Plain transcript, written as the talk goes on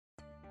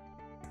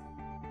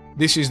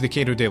This is the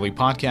Cato Daily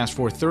Podcast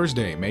for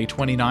Thursday, May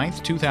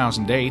 29th,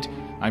 2008.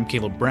 I'm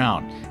Caleb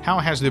Brown. How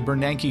has the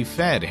Bernanke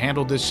Fed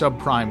handled the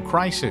subprime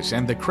crisis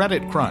and the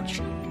credit crunch?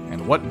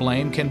 And what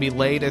blame can be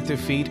laid at the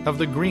feet of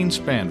the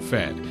Greenspan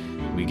Fed?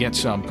 We get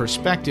some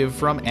perspective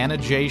from Anna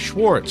J.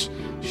 Schwartz.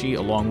 She,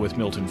 along with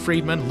Milton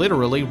Friedman,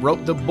 literally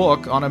wrote the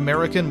book on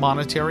American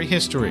monetary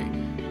history.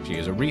 She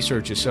is a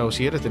research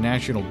associate at the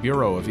National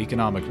Bureau of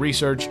Economic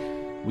Research.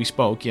 We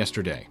spoke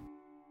yesterday.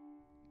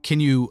 Can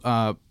you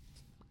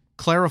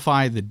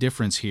clarify the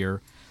difference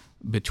here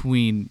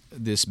between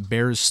this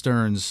Bear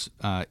Stearns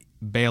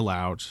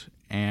bailout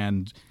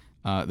and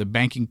the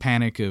banking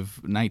panic of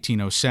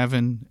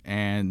 1907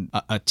 and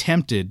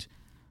attempted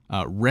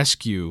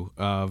rescue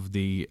of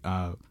the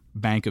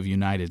Bank of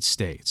United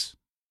States?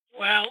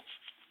 Well,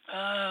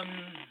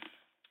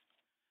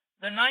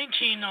 the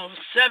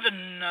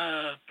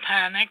 1907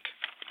 panic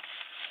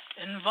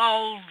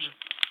involved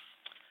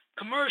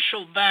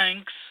commercial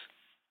banks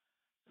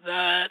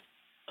that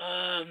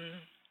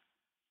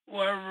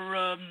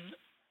were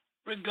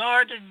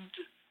regarded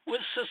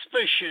with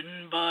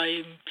suspicion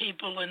by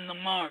people in the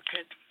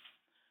market.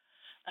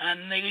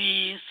 And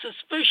the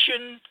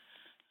suspicion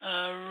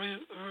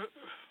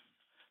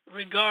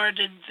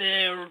regarded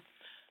their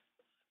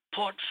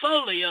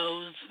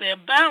portfolios, their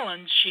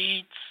balance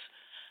sheets,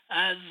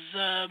 as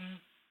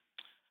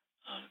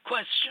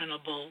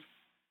questionable.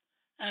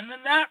 And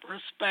in that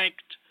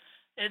respect,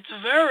 it's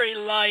very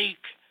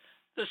like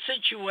the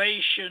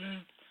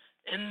situation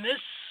in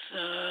this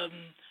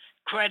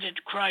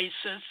credit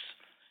crisis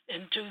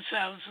in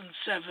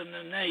 2007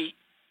 and 8,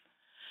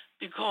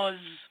 because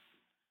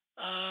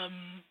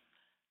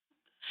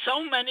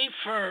so many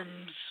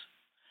firms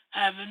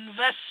have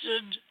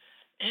invested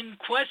in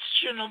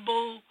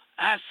questionable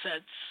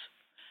assets,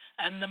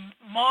 and the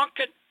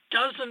market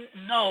doesn't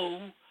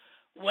know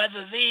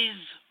whether these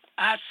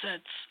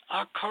assets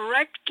are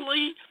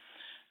correctly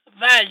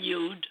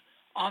valued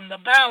on the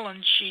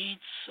balance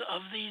sheets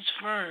of these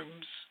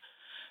firms.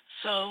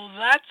 So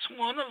that's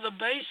one of the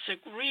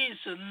basic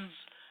reasons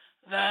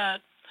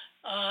that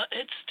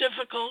it's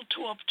difficult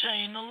to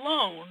obtain a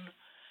loan,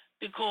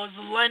 because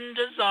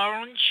lenders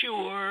are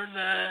unsure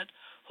that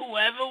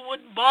whoever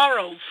would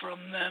borrow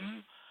from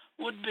them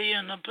would be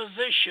in a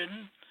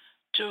position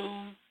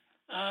to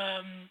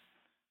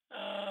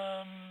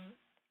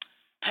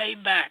pay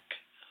back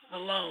the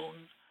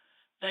loan.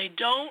 They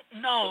don't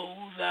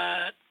know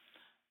that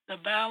the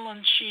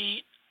balance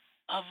sheet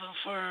of a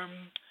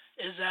firm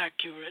is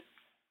accurate.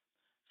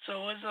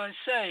 So as I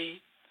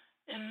say,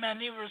 in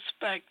many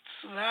respects,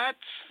 that's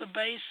the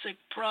basic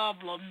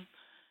problem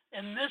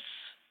in this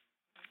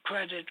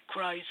credit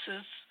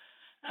crisis,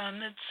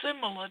 and it's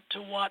similar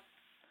to what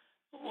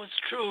was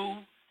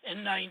true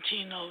in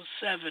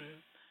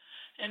 1907.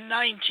 In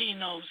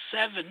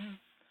 1907,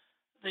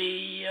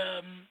 the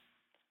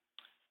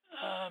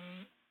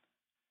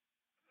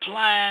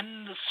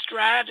plan, the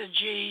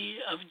strategy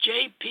of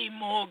J.P.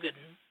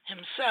 Morgan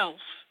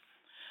himself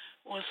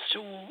was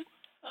to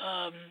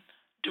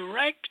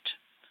direct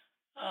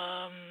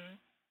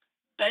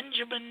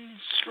Benjamin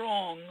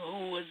Strong,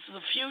 who was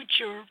the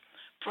future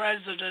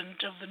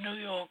president of the New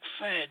York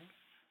Fed,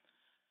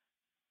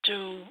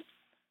 to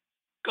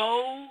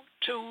go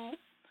to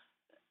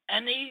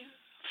any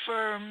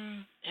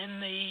firm in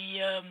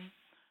the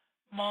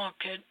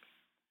market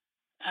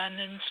and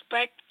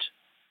inspect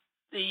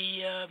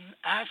the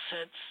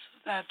assets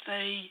that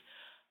they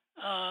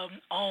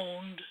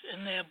owned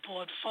in their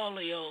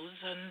portfolios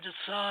and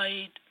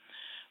decide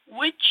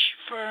which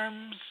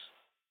firms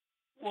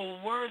were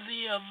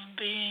worthy of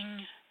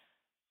being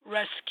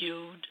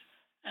rescued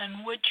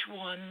and which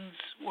ones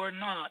were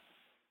not.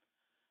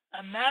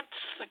 And that's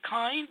the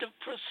kind of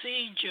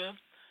procedure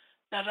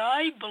that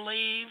I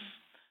believe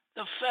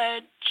the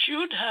Fed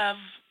should have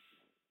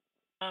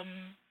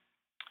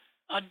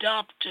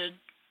adopted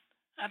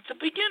at the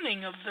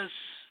beginning of this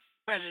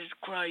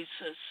credit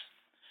crisis.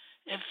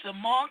 If the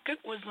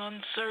market was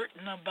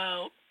uncertain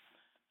about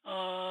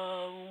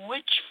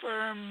which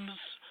firms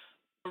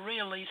were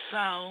really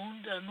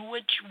sound and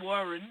which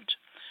weren't,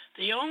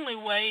 the only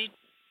way to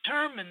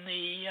determine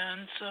the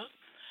answer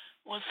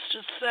was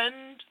to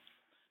send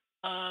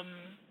a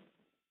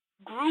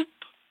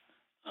group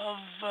of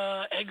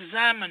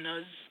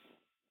examiners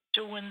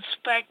to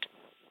inspect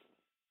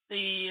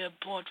the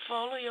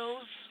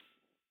portfolios of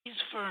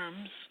these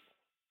firms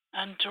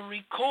and to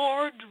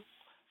record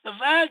the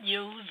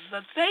values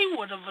that they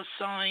would have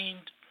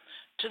assigned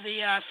to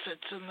the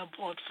assets in the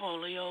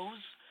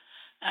portfolios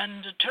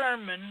and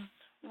determine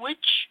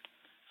which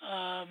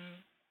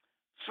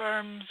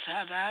firms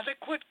had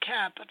adequate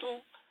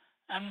capital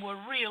and were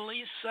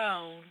really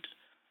sound,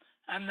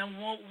 and then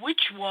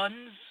which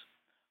ones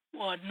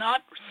were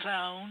not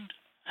sound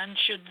and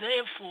should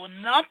therefore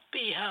not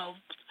be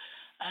helped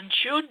and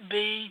should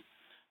be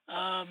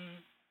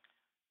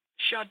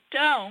shut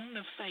down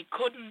if they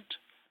couldn't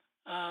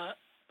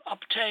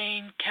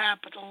obtain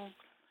capital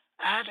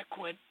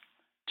adequate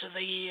to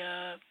the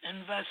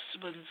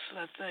investments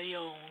that they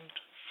owned.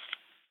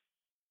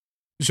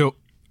 So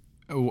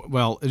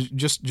Well,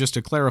 just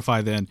to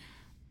clarify then,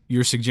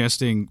 you're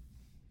suggesting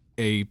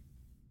a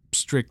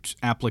strict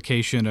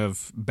application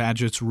of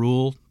Bagehot's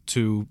rule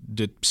to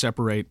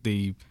separate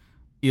the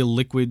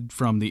illiquid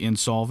from the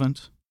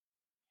insolvent?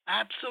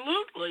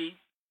 Absolutely.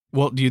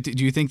 Well, do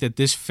you think that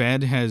this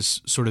Fed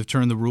has sort of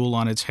turned the rule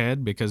on its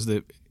head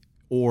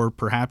or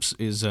perhaps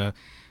is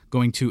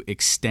going to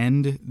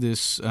extend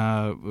this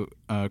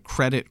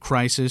credit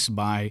crisis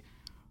by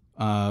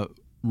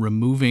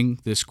removing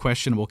this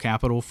questionable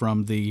capital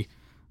from the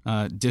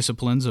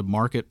disciplines of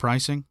market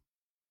pricing?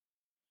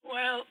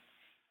 Well,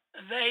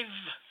 they've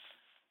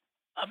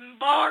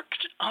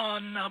embarked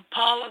on a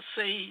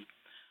policy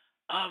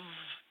of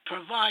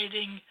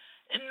providing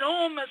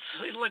enormous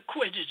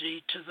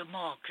liquidity to the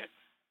market,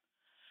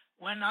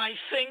 when I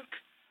think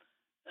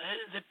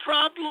the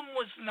problem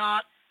was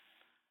not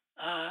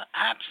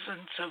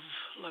absence of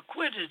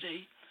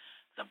liquidity.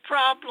 The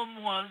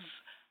problem was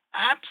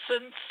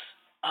absence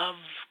of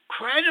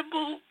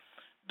credible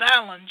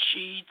balance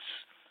sheets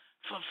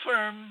for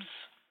firms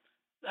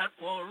that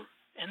were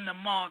in the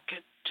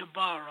market to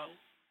borrow.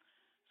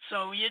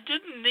 So you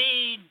didn't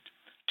need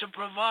to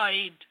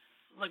provide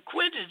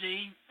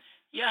liquidity.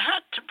 You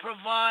had to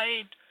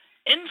provide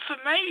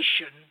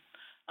information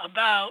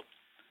about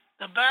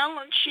the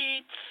balance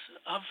sheets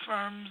of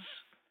firms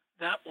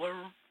that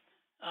were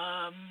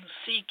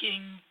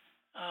seeking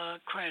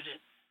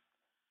credit.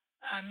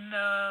 And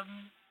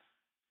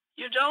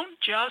you don't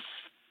just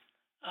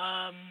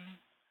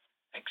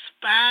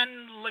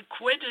expand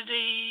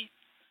liquidity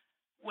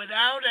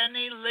without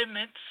any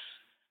limits,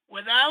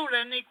 without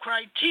any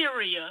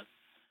criteria,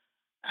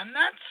 and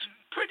that's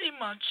pretty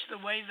much the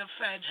way the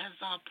Fed has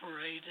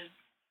operated.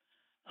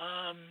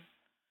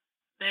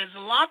 There's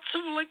lots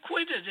of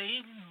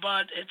liquidity,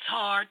 but it's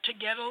hard to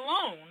get a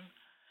loan.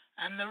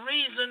 And the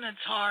reason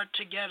it's hard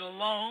to get a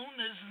loan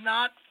is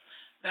not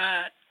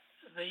that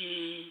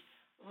the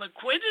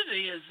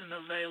liquidity isn't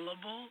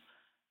available.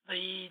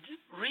 The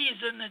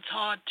reason it's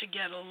hard to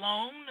get a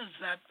loan is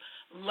that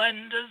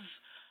lenders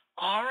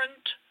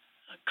aren't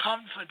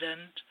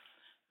confident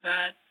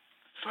that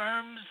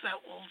firms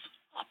that will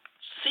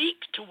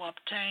seek to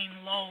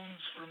obtain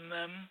loans from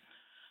them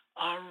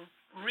are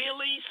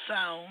really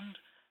sound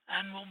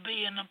and will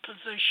be in a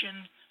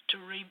position to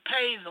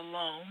repay the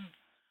loan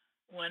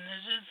when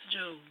it is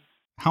due.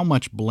 How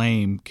much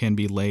blame can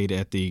be laid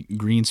at the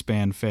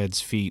Greenspan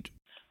Fed's feet?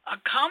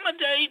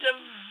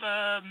 Accommodative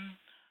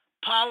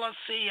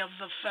policy of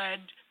the Fed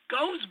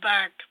goes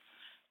back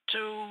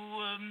to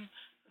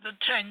the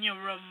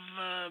tenure of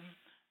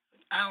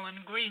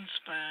Alan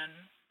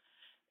Greenspan.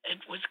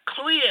 It was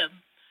clear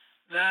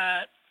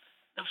that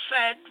the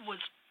Fed was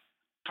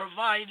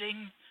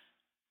providing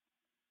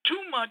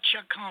too much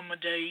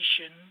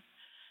accommodation.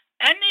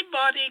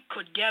 Anybody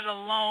could get a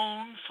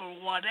loan for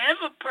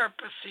whatever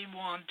purpose he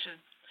wanted,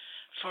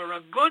 for a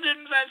good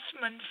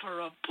investment, for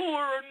a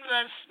poor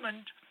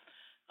investment.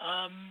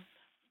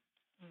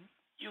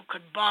 You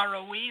could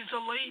borrow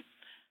easily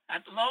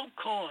at low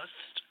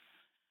cost.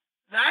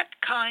 That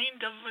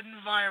kind of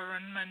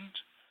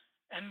environment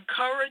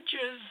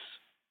encourages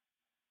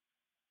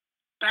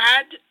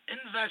bad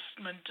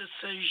investment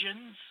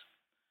decisions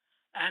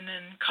and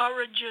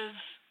encourages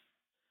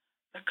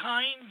the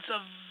kinds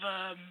of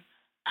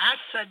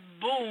asset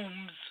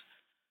booms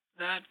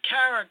that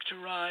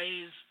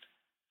characterized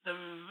the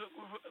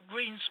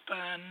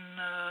Greenspan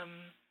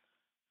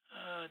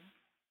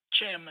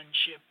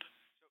chairmanship.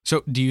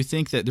 So do you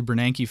think that the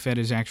Bernanke Fed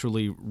is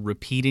actually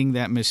repeating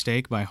that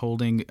mistake by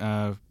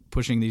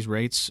pushing these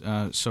rates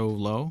so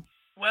low?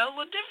 Well,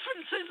 the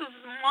difference is the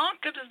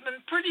market has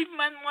been pretty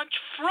much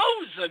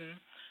frozen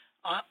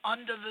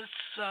under this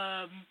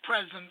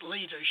present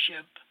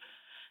leadership.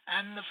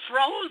 And the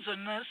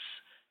frozenness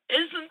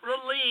isn't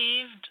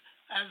relieved,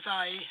 as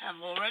I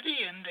have already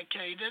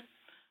indicated,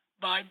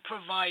 by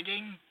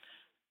providing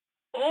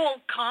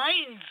all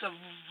kinds of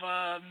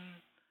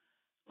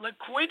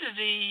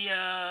liquidity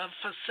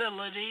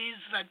facilities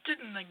that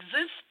didn't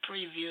exist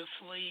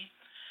previously.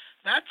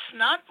 That's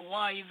not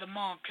why the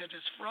market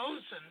is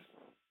frozen.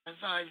 As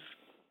I've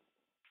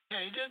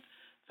indicated,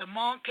 the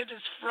market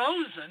is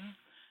frozen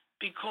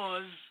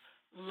because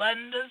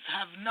lenders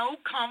have no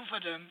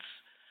confidence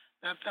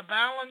that the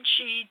balance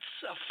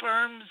sheets of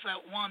firms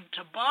that want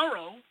to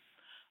borrow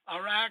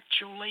are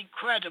actually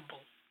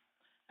credible.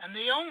 And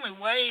the only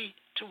way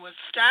to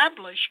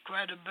establish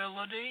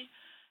credibility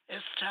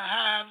is to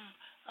have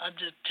a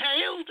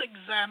detailed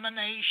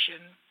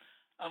examination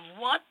of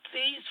what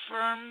these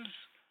firms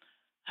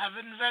have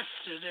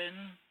invested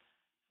in,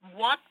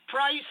 what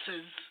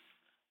prices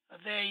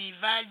they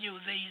value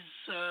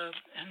these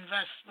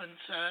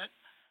investments at,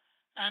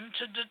 and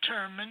to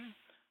determine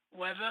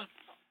whether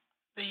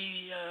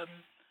the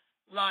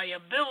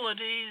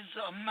liabilities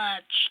are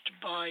matched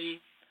by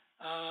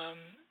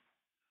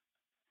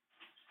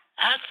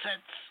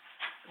assets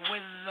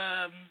with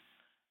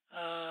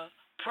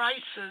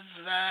prices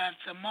that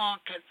the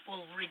market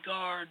will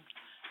regard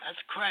as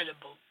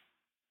credible.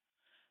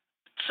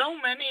 So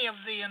many of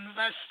the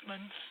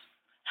investments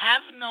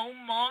have no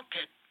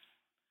market.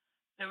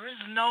 There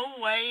is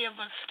no way of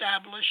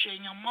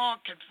establishing a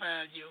market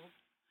value,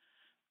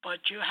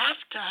 but you have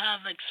to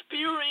have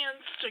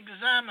experienced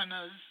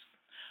examiners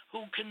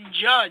who can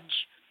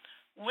judge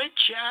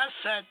which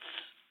assets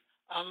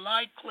are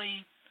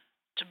likely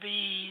to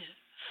be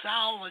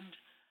solid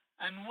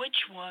and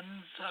which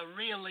ones are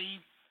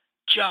really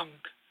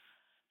junk,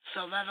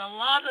 so that a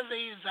lot of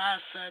these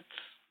assets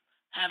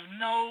have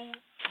no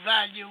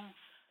value.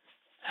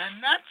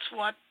 And that's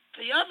what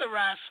the other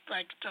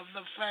aspect of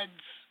the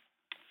Fed's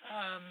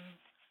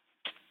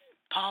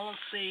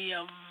policy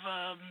of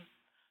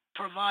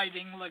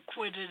providing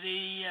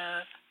liquidity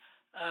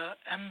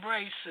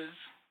embraces.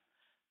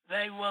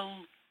 They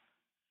will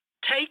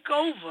take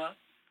over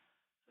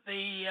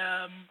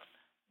the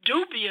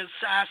dubious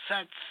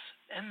assets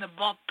in the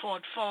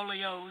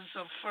portfolios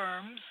of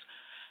firms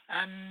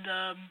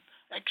and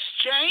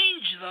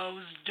exchange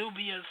those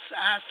dubious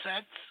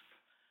assets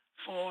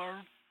for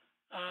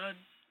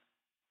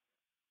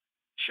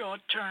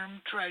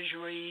short-term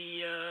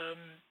treasury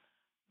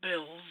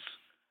bills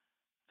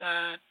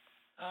that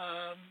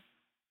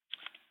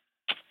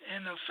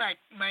in effect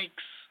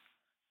makes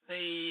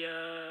the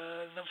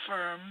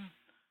firm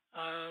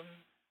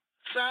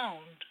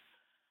sound,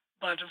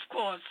 but of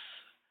course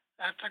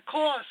at the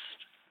cost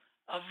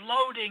of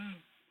loading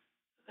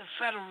the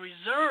Federal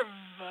Reserve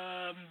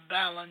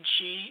balance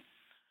sheet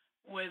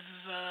with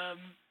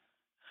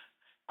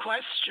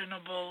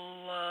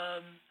questionable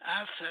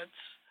assets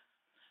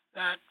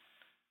that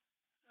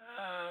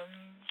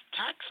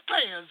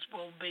taxpayers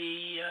will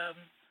be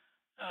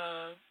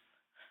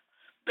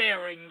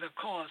bearing the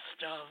cost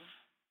of.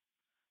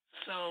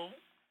 So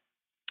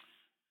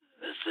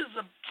this is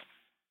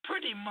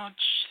pretty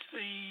much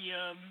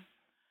the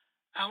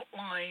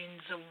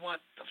outlines of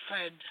what the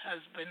Fed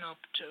has been up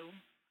to.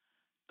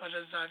 But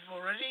as I've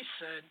already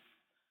said,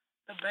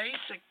 the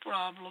basic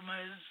problem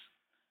is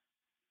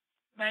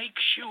make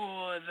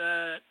sure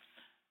that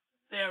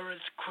there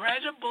is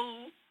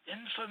credible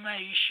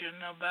information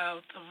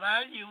about the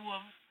value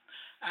of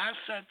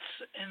assets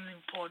in the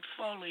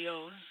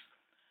portfolios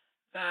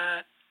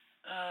that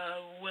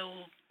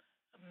will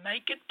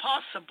make it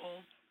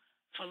possible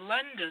for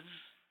lenders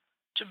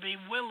to be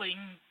willing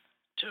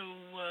to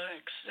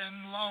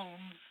extend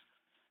loans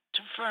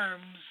to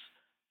firms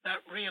that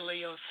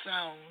really are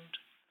sound.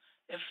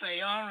 If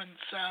they aren't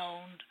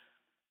sound,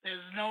 there's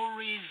no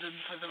reason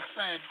for the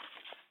Fed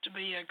to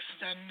be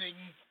extending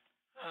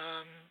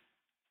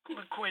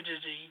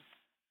liquidity.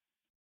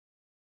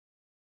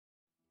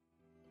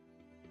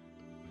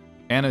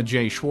 Anna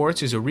J.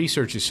 Schwartz is a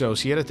research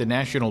associate at the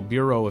National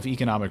Bureau of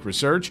Economic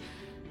Research.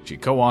 She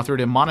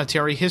co-authored A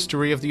Monetary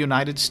History of the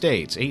United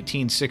States,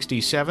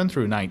 1867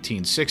 through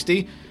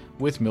 1960,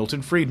 with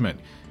Milton Friedman.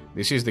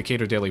 This is the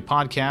Cato Daily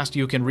Podcast.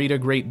 You can read a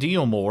great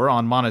deal more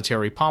on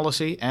monetary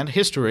policy and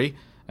history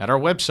at our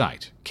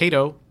website,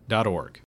 cato.org.